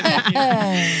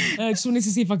 I just wanted to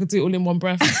see if I could do it all in one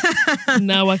breath.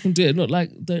 Now I can do it, not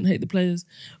like don't hate the players.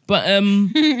 But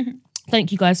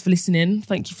thank you guys for listening.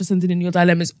 Thank you for sending in your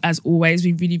dilemmas as always.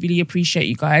 We really, really appreciate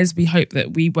you guys. We hope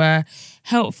that we were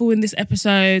helpful in this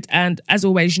episode. And as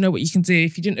always, you know what you can do.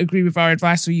 If you didn't agree with our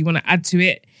advice or you want to add to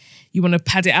it, you want to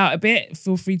pad it out a bit,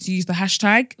 feel free to use the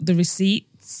hashtag, The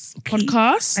Receipts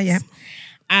Podcast. Oh, yeah.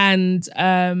 And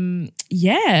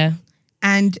yeah.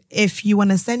 And if you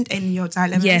want to send in your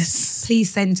dilemmas, please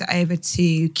send it over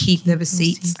to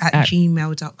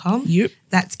keepthereceipts@gmail.com. Yep.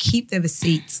 That's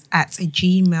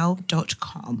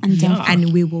keepthereceipts@gmail.com.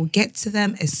 And we will get to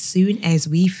them as soon as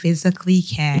we physically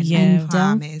can. Yeah. I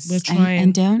promise. We're trying.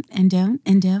 And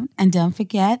don't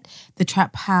forget the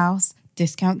Trap House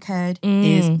discount code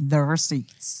is the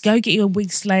receipts. Go get your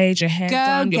wig slayed, your hair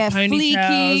done, your get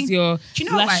ponytails, fleeky. your Do you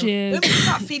know lashes. what? When we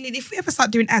start feeling, if we ever start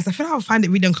doing ads, I feel like I'll find it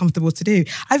really uncomfortable to do.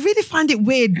 I really find it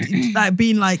weird, like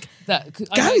being like, go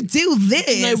do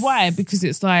this. You know why? Because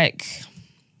it's like,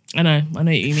 I know what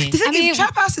you mean. The thing is,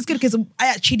 Trap House is good because I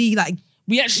actually like.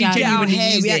 We actually get our genuinely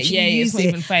hair, use we it. actually Yeah, use it's not it.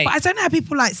 even fake. But I don't know how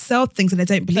people like sell things that they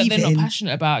don't that believe they're in. not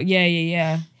passionate about.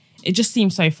 Yeah. It just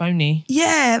seems so phony.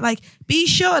 Yeah, like be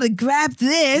sure to grab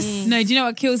this No, do you know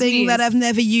what kills me? thing that I've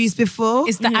never used before.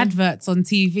 It's the adverts on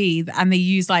TV and they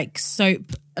use like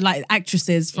soap, like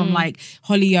actresses from like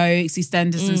Hollyoaks,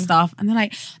 EastEnders and stuff. And they're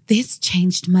like, this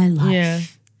changed my life. Yeah.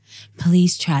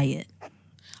 Please try it.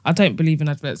 I don't believe in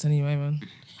adverts anyway, man.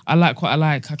 I like what I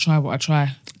like. I try what I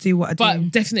try. Do what I do.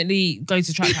 But definitely go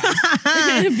to Trap House.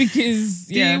 Because,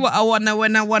 do what I wanna,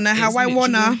 when I wanna, how I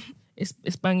wanna.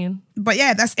 It's banging. But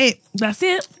yeah, that's it. That's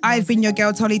it. I've been your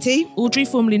girl, Tolly T. Audrey,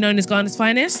 formerly known as Ghana's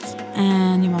Finest.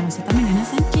 And your mama said, también en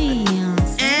ese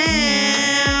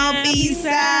And peace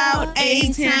out,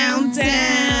 A-Town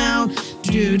down.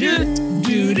 Do-do,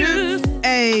 do-do.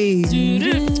 Hey.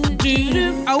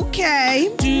 Okay.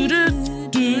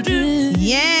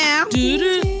 Yeah.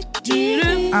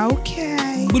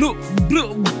 Okay.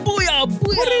 Booyah,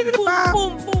 booyah,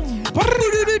 boom, boom, boom.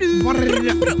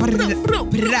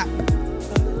 Put it up.